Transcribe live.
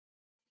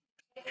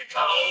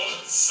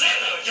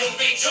Slither, you'll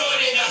be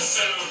joining us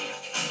soon.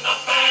 A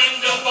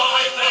band of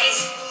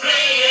vipers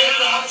playing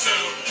our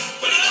tune.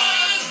 With an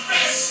iron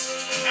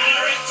fist and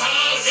a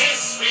reptile's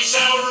hiss, we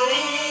shall rule.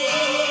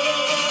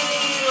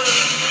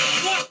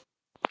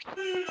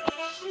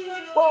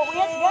 Well, we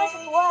had the guys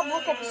at the lab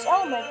look at this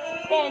element,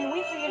 and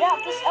we figured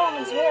out this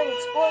element's very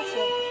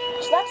explosive.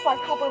 So that's why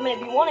Cobra may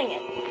be wanting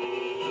it.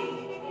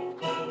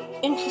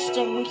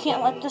 Interesting. We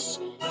can't let this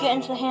get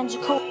into the hands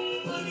of Cobra.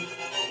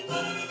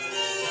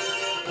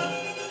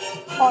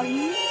 I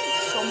need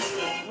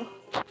something.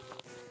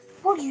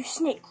 What do you,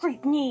 snake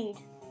creep, need?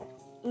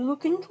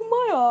 Look into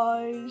my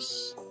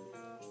eyes.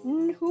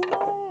 Into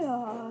my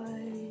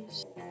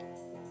eyes.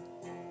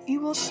 You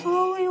will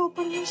slowly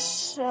open your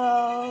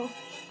cell.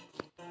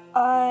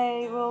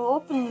 I will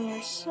open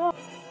your cell.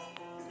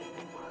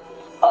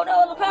 Oh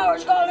no, the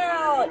power's gone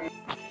out!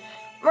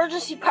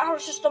 Emergency power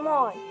system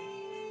on.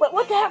 Wait,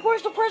 what the heck?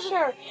 Where's the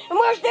prisoner? And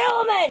where's the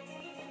element?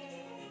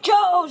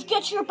 Joes,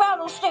 get to your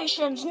battle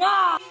stations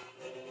now!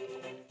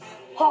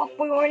 Hawk,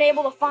 we weren't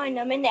able to find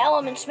them, and the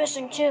element's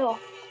missing too.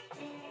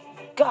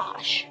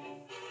 Gosh.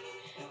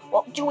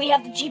 Well, do we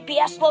have the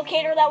GPS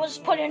locator that was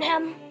put in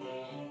him?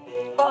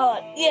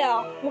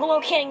 Yeah, we're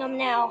locating him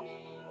now.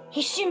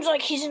 He seems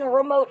like he's in a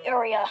remote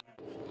area.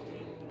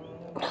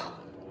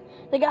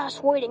 They got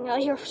us waiting out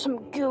here for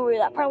some guru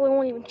that probably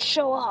won't even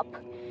show up.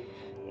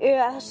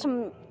 Yeah,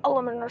 some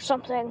element or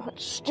something.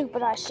 That's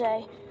stupid, I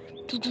say.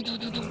 Do you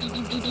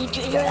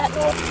hear that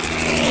noise?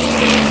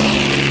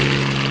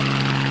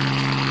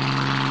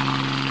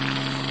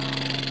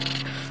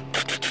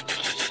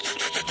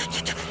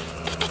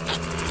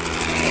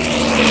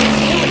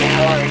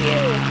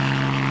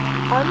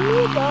 I'm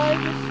the guy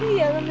with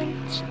the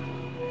element.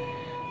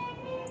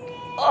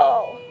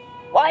 Oh,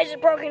 why is it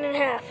broken in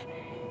half?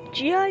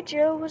 G.I.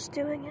 Joe was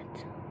doing it.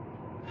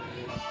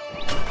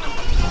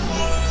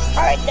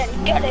 Alright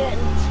then, get in.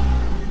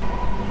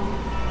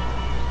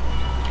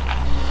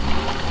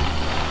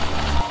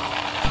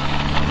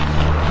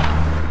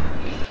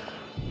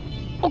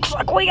 Looks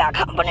like we got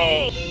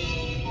company.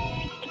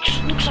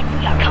 Looks like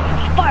we got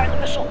company. Fire the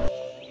missile.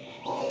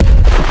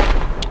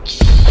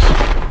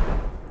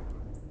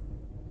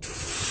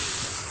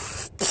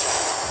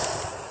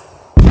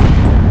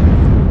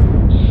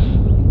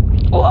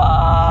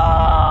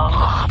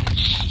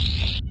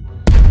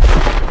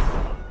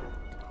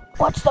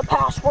 What's the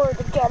password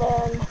to get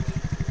in?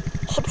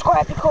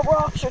 Subscribe to Cobra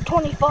Officer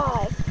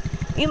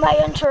 25. You may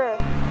enter.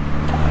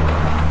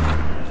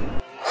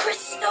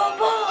 Crystal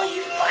Ball,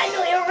 you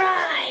finally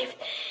arrived!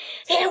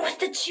 And with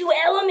the two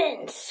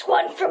elements.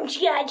 One from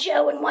G.I.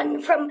 Joe and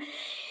one from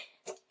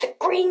the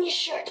green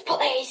shirt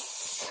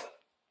place.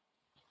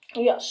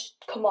 Yes,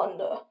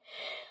 Commander.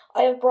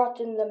 I have brought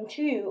in them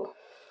to you.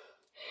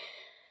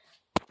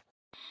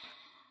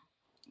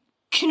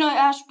 Can I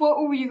ask what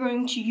were you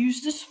going to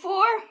use this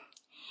for?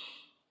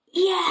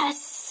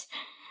 Yes,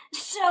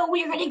 so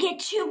we're going to get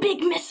two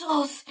big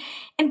missiles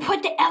and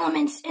put the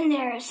elements in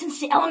there, since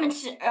the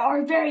elements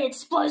are very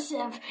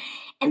explosive,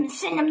 and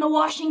send them to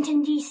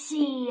Washington,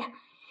 D.C.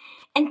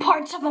 and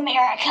parts of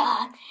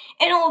America.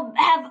 It'll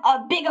have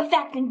a big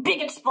effect and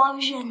big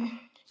explosion.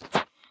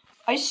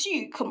 I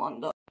see,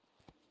 Commander.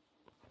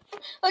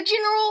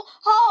 General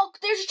Hulk,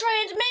 there's a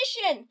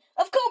transmission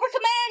of Cobra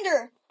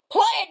Commander.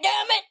 Play it,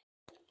 damn it!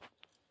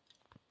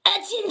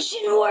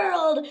 Attention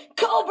world,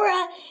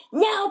 Cobra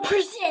now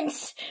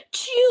presents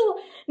two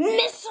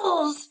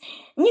missiles,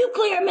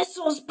 nuclear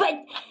missiles,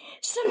 but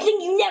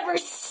something you've never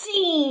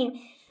seen.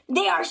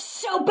 They are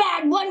so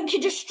bad, one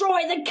could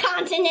destroy the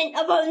continent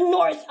of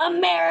North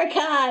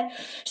America.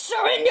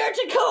 Surrender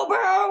to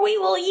Cobra or we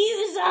will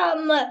use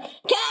them.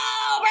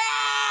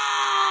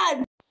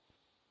 Cobra!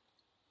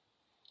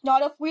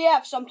 Not if we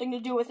have something to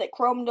do with it,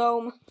 Chrome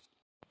Dome.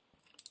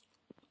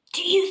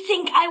 Do you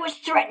think I was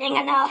threatening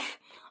enough?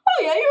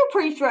 Oh yeah, you were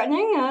pretty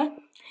threatening,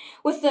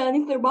 with the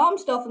nuclear bomb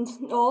stuff and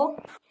all.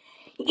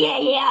 Yeah,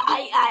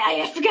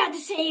 I forgot to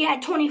say you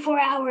had 24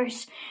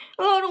 hours.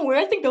 Oh, don't worry,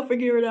 I think they'll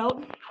figure it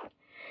out.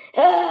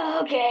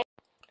 Okay.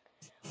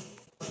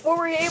 Were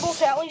we able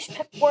to at least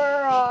pick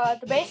where,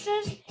 the base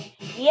is?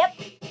 Yep.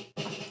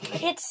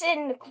 It's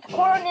in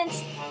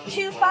coordinates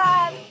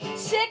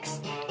 256,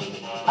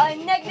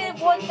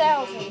 negative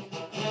 1,000.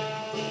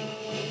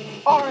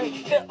 Alright,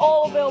 get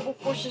all available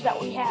forces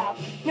that we have.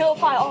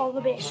 Notify all of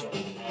the bases.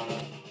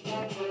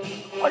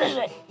 What is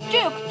it?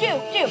 Duke.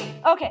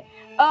 Okay,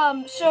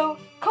 so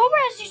Cobra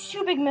has these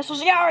two big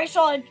missiles. Yeah, I already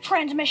saw the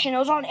transmission. It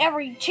was on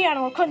every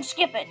channel. I couldn't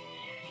skip it.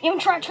 Even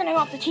tried turning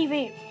off the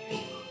TV.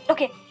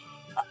 Okay,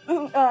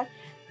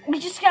 we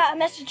just got a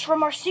message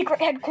from our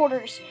secret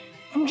headquarters,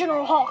 from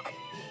General Hawk.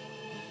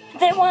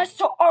 They want us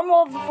to arm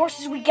all of the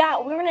forces we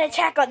got. We're gonna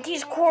attack on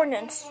these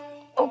coordinates.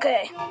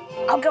 Okay,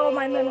 I'll go with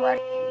my men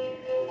ready.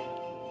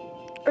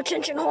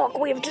 Attention Hawk,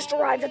 we have just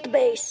arrived at the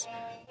base.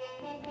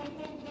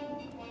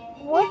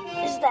 What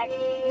is that?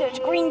 There's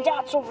green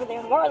dots over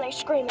there. Why are they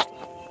screaming?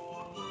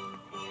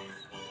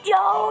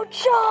 Yo,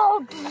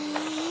 Joe!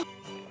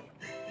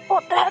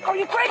 What the heck? Are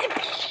you crazy?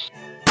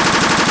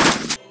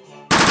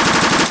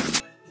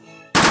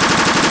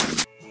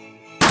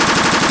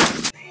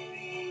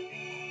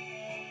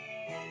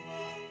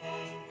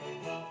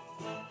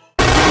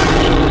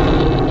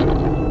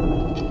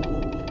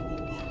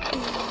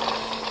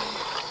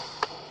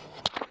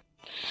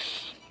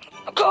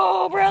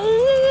 Cobra!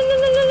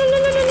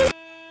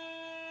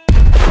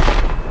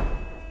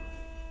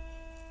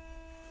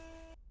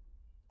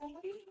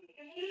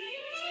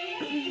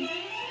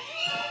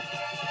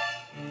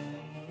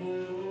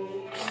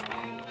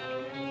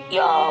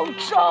 Yo,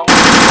 Joe!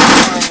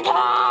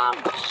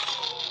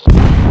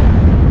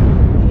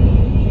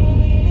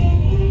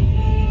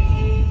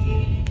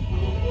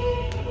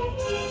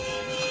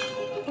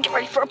 Get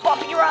ready for a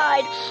bumpy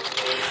ride!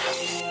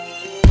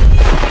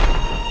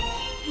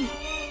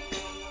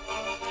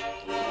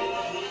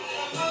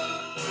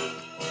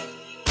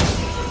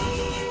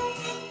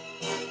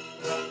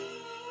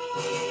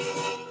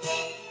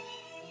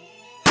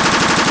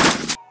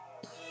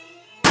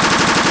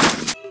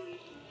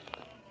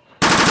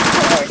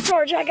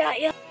 Sarge, I got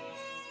you.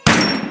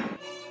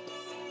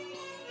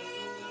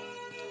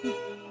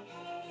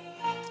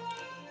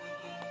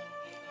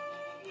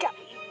 Got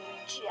you,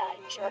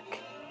 giant jerk.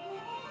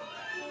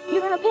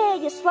 You're gonna pay,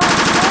 you slut.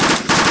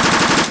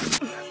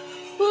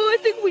 Oh, I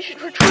think we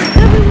should retreat.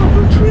 Everyone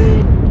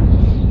retreat.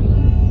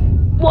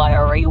 Why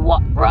are you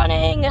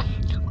running? They're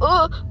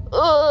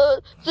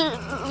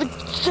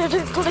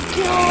gonna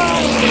kill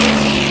us.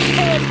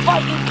 Stand,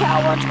 fight, you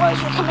cowards. Where's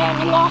your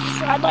commanding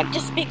officer? I'd like to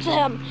speak to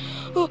him.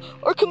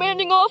 Our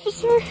commanding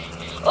officer?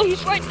 Oh,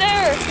 he's right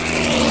there.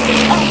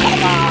 Oh,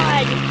 come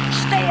on.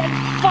 Stand,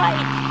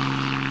 fight.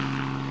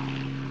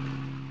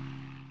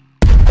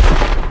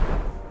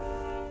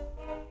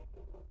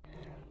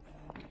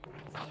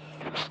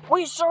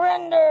 We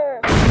surrender.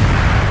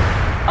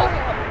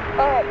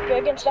 Alright, get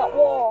against that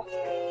wall.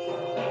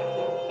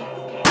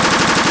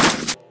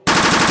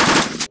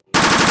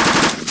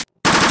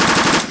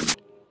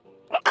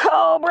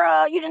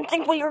 Cobra, you didn't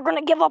think we were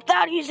gonna give up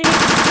that easy.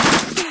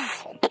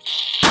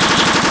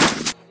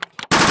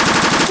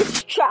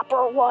 It's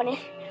Chopper 1.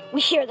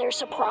 We hear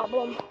there's a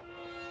problem.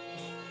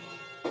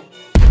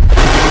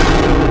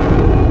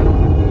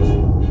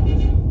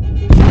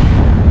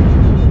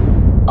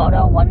 Oh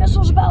no, one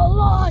missile's about to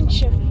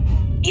launch. Yo!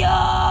 No!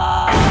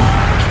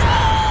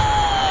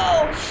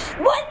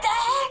 What the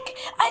heck?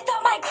 I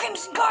thought my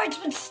Crimson Guards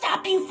would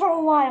stop you for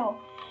a while.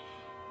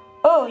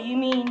 Oh, you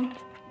mean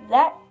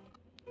that?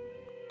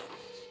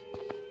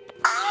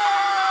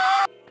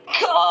 Ah!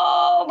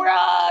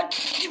 Cobra!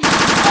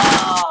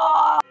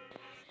 Oh!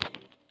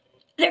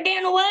 They're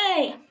getting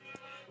away.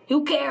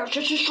 Who cares?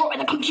 Just destroy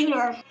the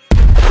computer.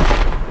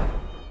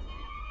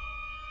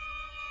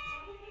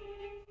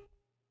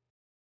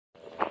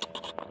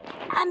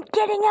 I'm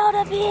getting out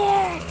of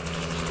here.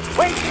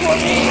 Wait for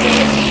me.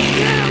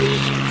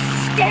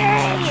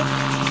 Stay.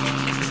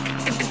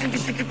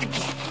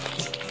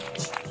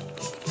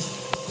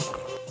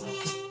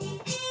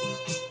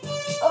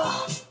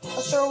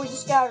 So we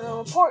just got a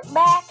report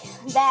back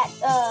that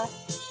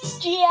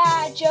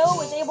G.I. Joe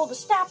was able to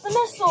stop the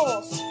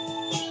missiles.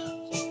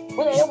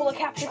 Were they able to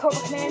capture Cobra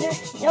Commander?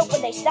 Nope,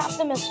 but they stopped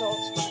the missiles.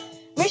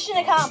 Mission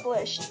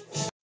accomplished.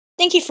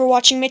 Thank you for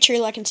watching. Make sure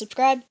you like and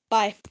subscribe.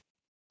 Bye.